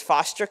includes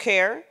foster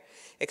care,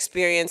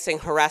 experiencing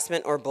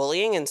harassment or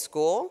bullying in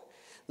school,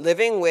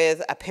 living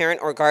with a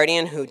parent or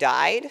guardian who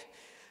died,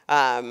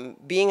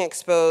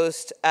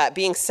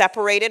 being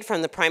separated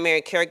from the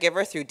primary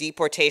caregiver through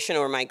deportation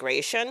or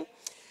migration,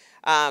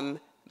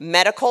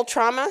 medical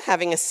trauma,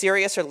 having a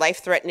serious or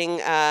life-threatening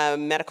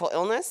medical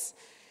illness,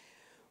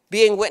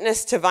 being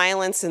witness to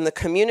violence in the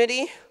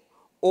community,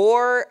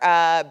 or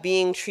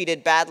being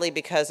treated badly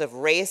because of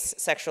race,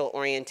 sexual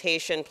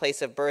orientation,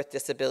 place of birth,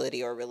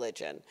 disability, or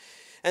religion.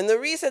 And the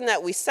reason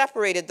that we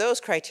separated those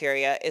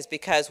criteria is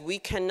because we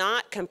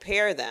cannot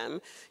compare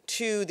them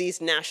to these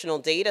national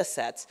data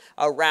sets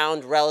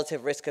around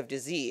relative risk of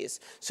disease.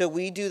 So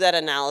we do that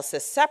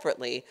analysis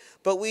separately,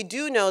 but we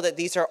do know that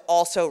these are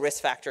also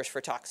risk factors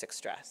for toxic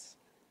stress.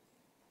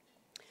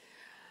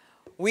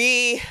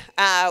 When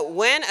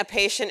a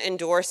patient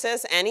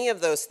endorses any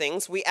of those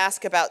things, we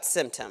ask about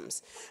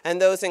symptoms.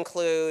 And those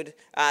include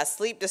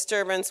sleep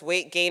disturbance,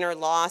 weight gain or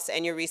loss,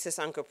 enuresis,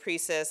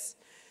 onchopresis,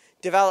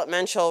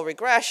 developmental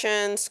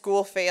regression,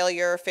 school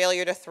failure,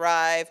 failure to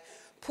thrive,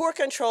 poor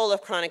control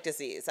of chronic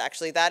disease.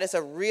 Actually, that is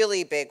a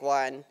really big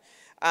one.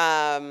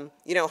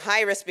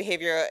 High-risk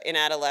behavior in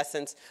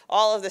adolescence,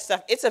 all of this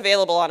stuff. It's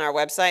available on our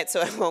website,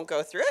 so I won't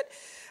go through it.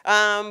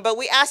 But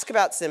we ask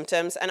about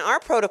symptoms, and our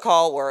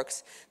protocol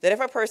works that if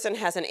a person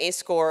has an ACE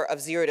score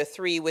of 0 to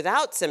 3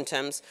 without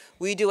symptoms,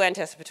 we do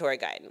anticipatory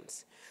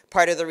guidance.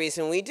 Part of the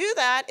reason we do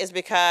that is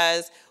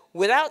because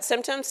without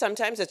symptoms,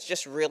 sometimes it's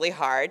just really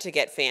hard to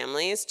get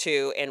families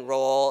to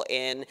enroll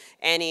in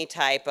any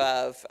type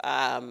of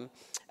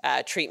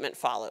treatment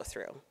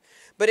follow-through.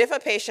 But if a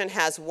patient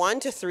has 1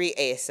 to 3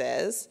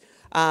 ACEs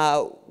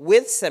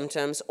with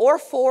symptoms, or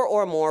 4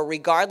 or more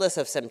regardless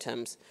of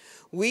symptoms,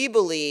 we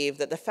believe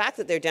that the fact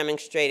that they're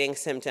demonstrating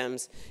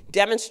symptoms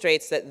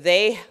demonstrates that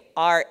they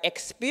are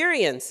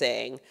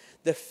experiencing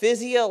the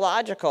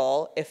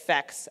physiological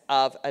effects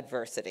of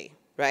adversity,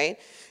 right?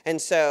 And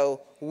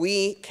so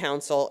we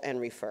counsel and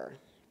refer.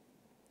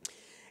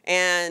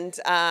 And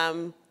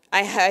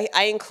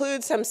I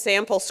include some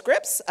sample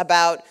scripts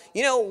about,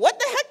 what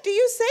the heck do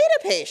you say to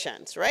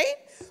patients, right?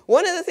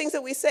 One of the things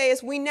that we say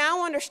is we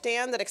now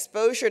understand that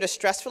exposure to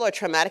stressful or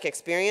traumatic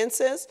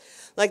experiences,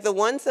 like the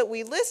ones that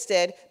we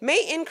listed,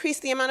 may increase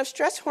the amount of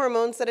stress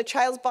hormones that a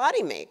child's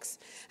body makes.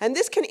 And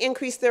this can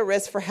increase their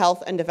risk for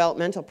health and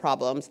developmental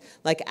problems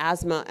like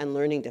asthma and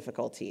learning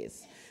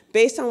difficulties.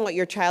 Based on what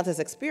your child has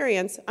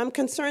experienced, I'm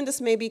concerned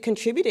this may be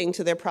contributing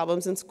to their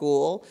problems in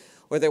school,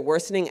 or their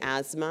worsening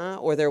asthma,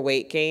 or their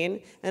weight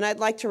gain, and I'd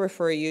like to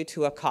refer you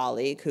to a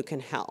colleague who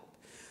can help.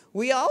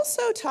 We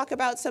also talk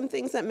about some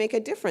things that make a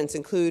difference,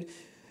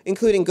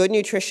 including good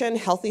nutrition,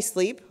 healthy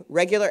sleep,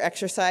 regular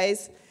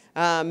exercise,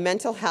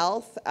 mental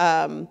health,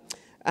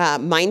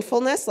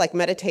 mindfulness like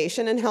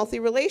meditation, and healthy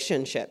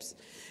relationships.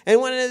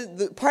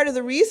 And part of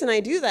the reason I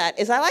do that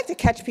is I like to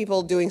catch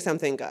people doing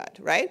something good,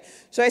 right?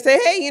 So I say,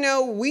 hey,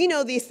 we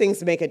know these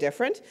things make a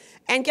difference.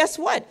 And guess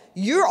what?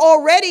 You're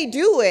already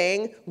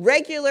doing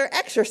regular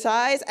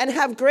exercise and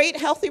have great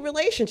healthy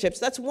relationships.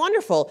 That's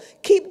wonderful.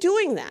 Keep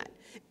doing that.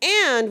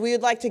 And we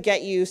would like to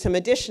get you some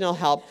additional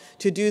help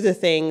to do the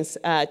things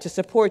to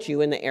support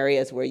you in the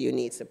areas where you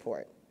need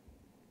support.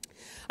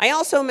 I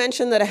also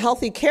mentioned that a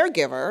healthy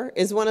caregiver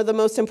is one of the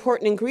most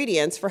important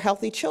ingredients for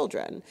healthy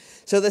children.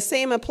 So the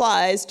same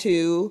applies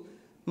to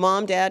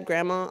mom, dad,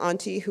 grandma,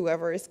 auntie,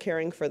 whoever is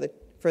caring for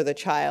the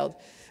child.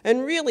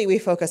 And really, we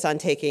focus on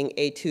taking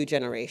a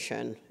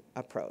 2-generation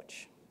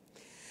approach.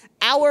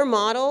 Our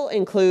model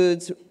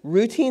includes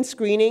routine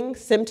screening,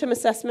 symptom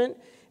assessment,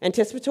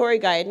 anticipatory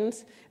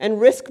guidance, and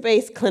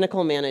risk-based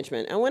clinical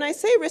management. And when I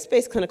say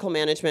risk-based clinical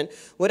management,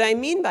 what I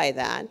mean by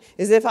that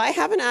is if I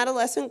have an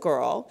adolescent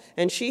girl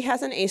and she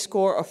has an ACE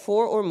score of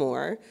 4 or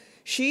more,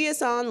 she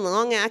is on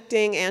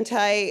long-acting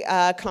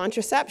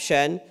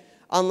anti-contraception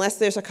unless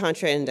there's a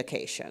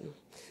contraindication.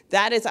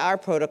 That is our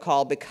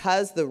protocol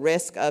because the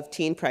risk of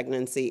teen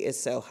pregnancy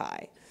is so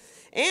high.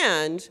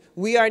 And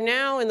we are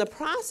now in the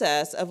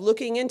process of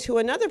looking into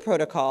another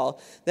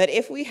protocol that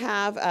if we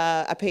have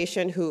a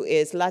patient who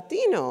is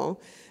Latino,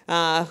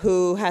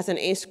 who has an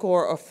ACE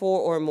score of 4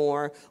 or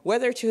more,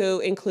 whether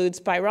to include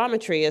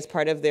spirometry as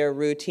part of their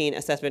routine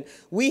assessment.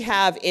 We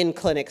have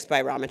in-clinic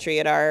spirometry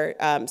at our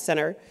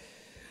center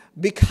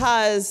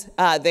because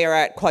they are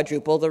at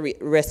quadruple the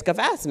risk of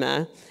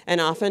asthma, and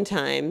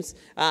oftentimes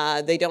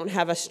they don't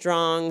have a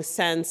strong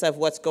sense of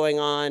what's going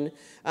on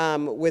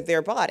with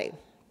their body.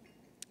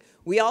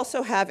 We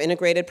also have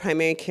integrated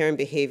primary care and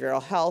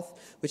behavioral health,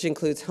 which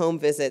includes home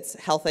visits,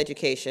 health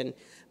education,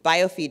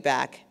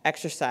 biofeedback,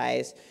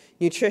 exercise,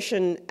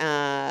 nutrition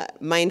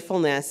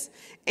mindfulness,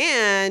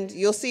 and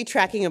you'll see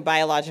tracking of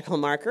biological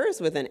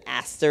markers with an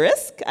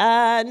asterisk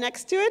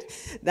next to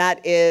it.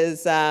 That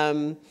is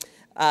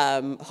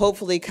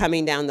hopefully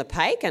coming down the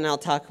pike, and I'll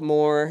talk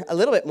a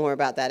little bit more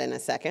about that in a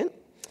second.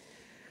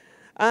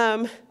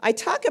 I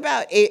talk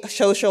about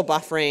social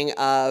buffering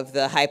of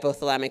the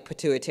hypothalamic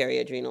pituitary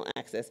adrenal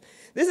axis.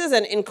 This is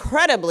an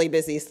incredibly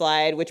busy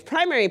slide, which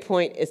primary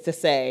point is to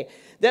say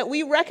that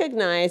we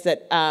recognize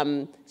that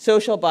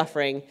social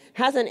buffering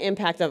has an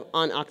impact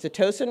on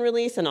oxytocin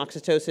release and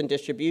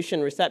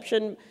oxytocin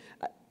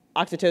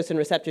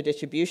receptor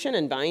distribution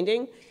and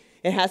binding.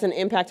 It has an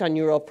impact on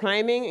neural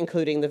priming,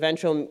 including the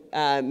ventral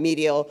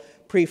medial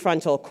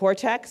prefrontal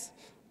cortex,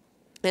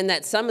 and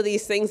that some of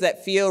these things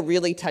that feel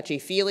really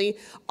touchy-feely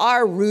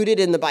are rooted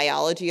in the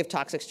biology of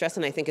toxic stress,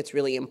 and I think it's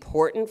really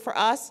important for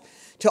us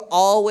to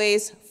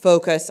always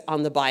focus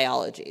on the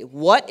biology.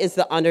 What is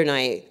the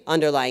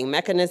underlying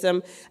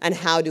mechanism, and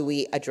how do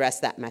we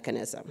address that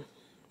mechanism?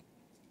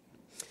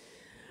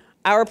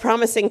 Our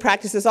promising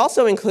practices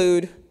also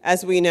include,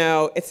 as we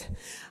know,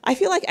 I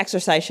feel like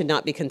exercise should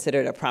not be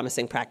considered a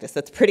promising practice.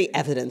 That's pretty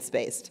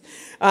evidence-based.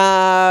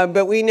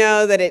 But we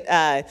know that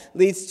it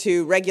leads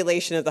to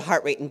regulation of the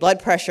heart rate and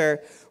blood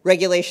pressure,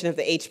 regulation of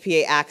the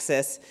HPA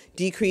axis,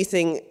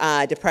 decreasing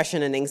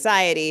depression and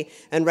anxiety,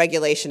 and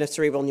regulation of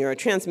cerebral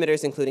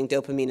neurotransmitters, including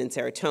dopamine and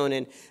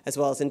serotonin, as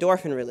well as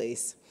endorphin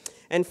release.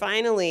 And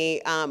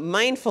finally,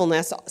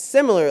 mindfulness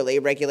similarly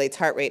regulates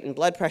heart rate and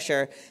blood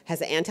pressure,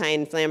 has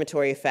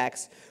anti-inflammatory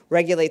effects,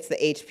 regulates the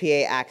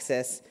HPA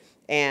axis,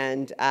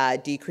 and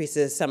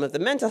decreases some of the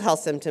mental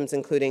health symptoms,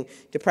 including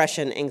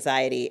depression,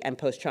 anxiety, and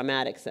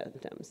post-traumatic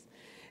symptoms.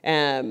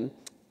 And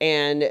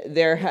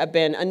there have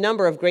been a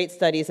number of great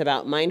studies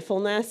about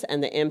mindfulness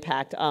and the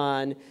impact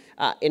on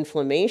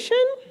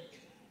inflammation.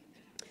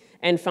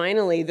 And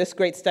finally, this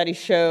great study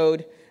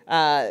showed,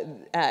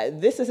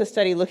 this is a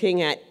study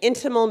looking at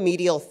intimal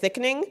medial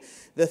thickening,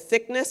 the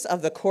thickness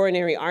of the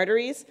coronary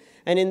arteries.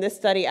 And in this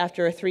study,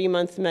 after a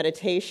 3-month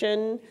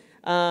meditation,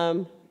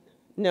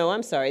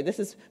 this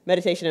is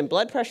meditation and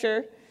blood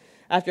pressure.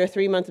 After a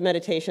 3-month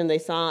meditation, they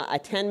saw a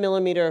 10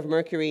 millimeter of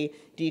mercury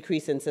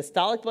decrease in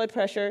systolic blood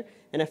pressure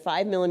and a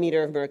 5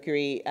 millimeter of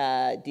mercury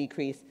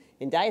decrease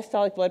in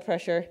diastolic blood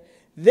pressure.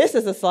 This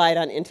is a slide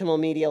on intimal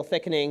medial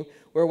thickening,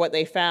 where what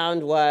they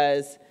found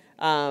was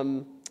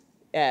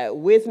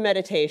with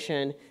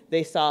meditation,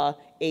 they saw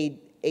a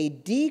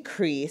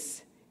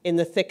decrease in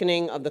the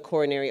thickening of the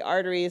coronary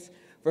arteries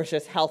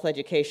versus health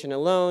education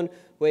alone,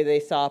 where they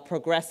saw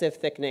progressive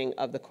thickening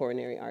of the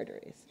coronary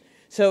arteries.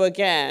 So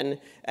again,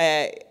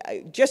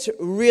 just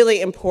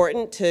really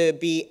important to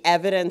be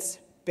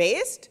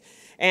evidence-based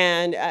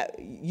and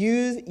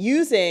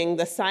using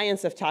the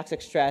science of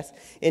toxic stress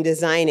in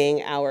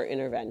designing our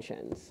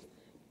interventions.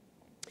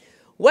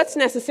 What's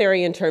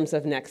necessary in terms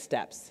of next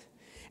steps?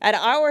 At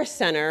our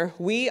center,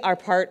 we are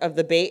part of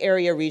the Bay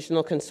Area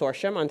Regional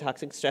Consortium on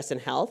Toxic Stress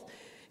and Health.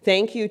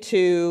 Thank you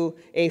to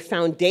a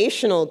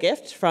foundational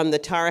gift from the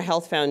Tara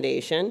Health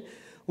Foundation.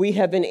 We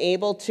have been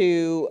able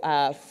to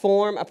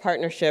form a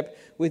partnership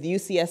with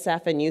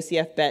UCSF and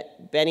UCF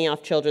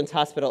Benioff Children's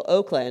Hospital,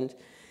 Oakland.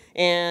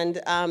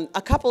 And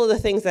a couple of the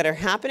things that are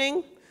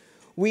happening,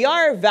 we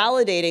are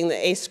validating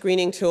the ACE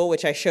screening tool,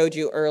 which I showed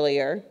you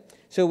earlier.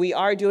 So we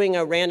are doing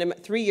a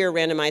 3-year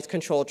randomized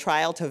controlled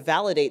trial to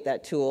validate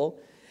that tool,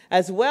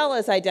 as well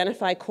as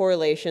identify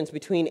correlations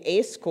between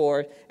ACE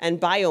score and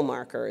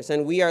biomarkers.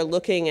 And we are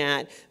looking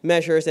at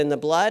measures in the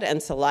blood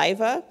and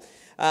saliva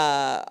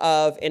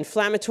of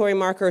inflammatory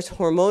markers,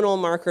 hormonal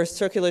markers,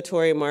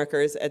 circulatory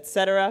markers, et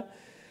cetera,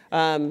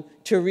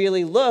 to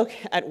really look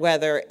at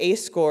whether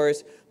ACE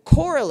scores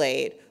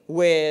correlate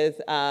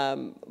with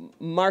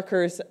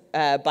markers,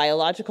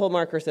 biological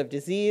markers of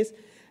disease,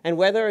 and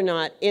whether or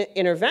not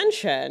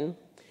intervention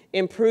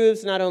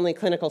improves not only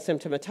clinical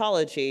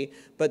symptomatology,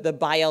 but the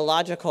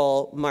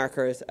biological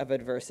markers of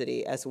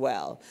adversity as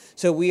well.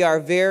 So we are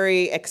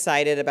very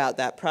excited about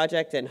that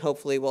project, and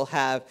hopefully we'll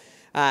have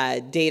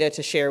data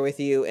to share with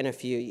you in a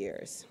few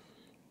years.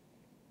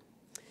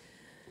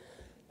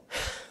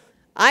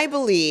 I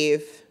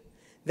believe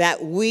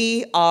that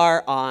we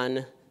are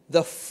on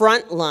the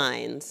front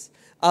lines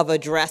of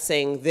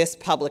addressing this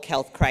public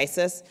health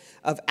crisis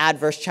of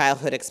adverse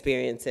childhood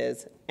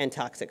experiences and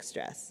toxic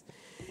stress.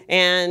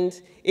 And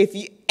if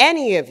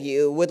any of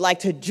you would like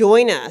to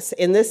join us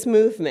in this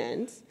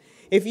movement,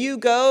 if you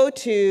go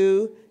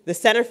to the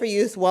Center for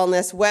Youth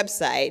Wellness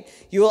website,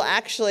 you will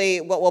actually,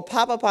 what will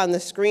pop up on the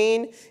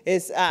screen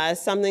is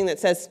something that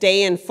says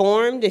stay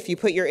informed. If you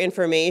put your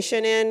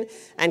information in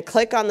and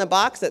click on the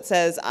box that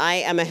says I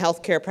am a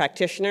healthcare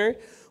practitioner,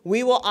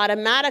 we will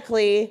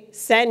automatically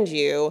send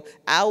you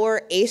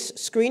our ACE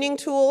screening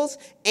tools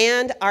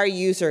and our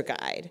user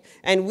guide.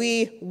 And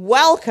we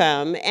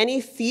welcome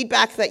any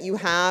feedback that you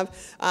have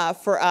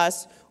for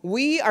us.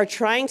 We are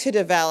trying to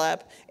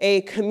develop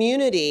a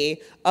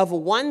community of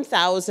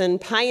 1,000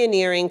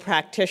 pioneering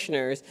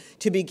practitioners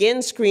to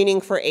begin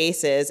screening for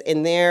ACEs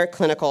in their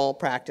clinical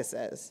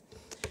practices.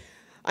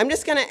 I'm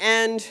just going to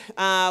end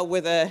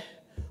with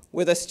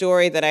with a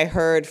story that I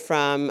heard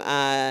from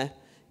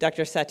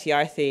Dr.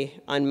 Satyarthi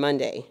on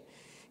Monday.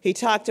 He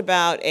talked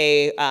about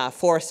a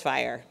forest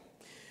fire.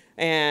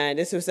 And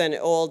this was an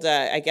old,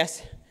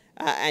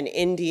 an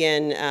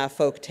Indian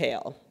folk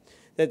tale,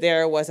 that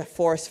there was a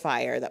forest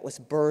fire that was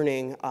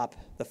burning up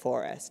the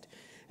forest.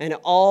 And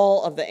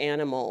all of the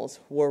animals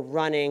were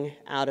running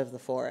out of the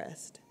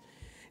forest.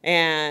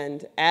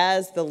 And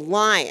as the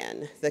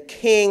lion, the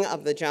king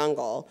of the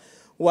jungle,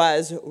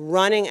 was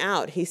running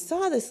out, he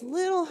saw this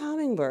little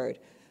hummingbird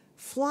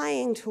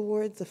flying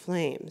towards the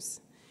flames.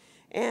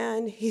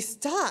 And he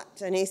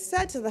stopped and he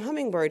said to the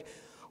hummingbird,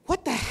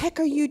 "What the heck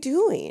are you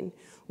doing?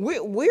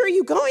 Where are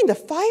you going? The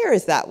fire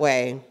is that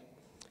way."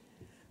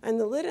 And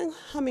the little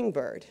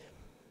hummingbird,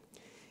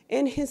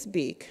 in his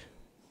beak,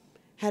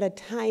 had a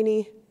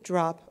tiny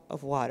drop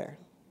of water.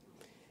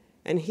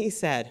 And he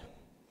said,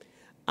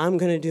 "I'm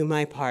going to do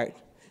my part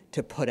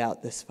to put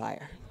out this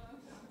fire."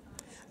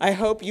 I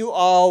hope you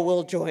all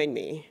will join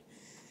me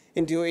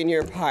in doing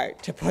your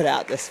part to put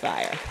out this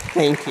fire.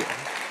 Thank you.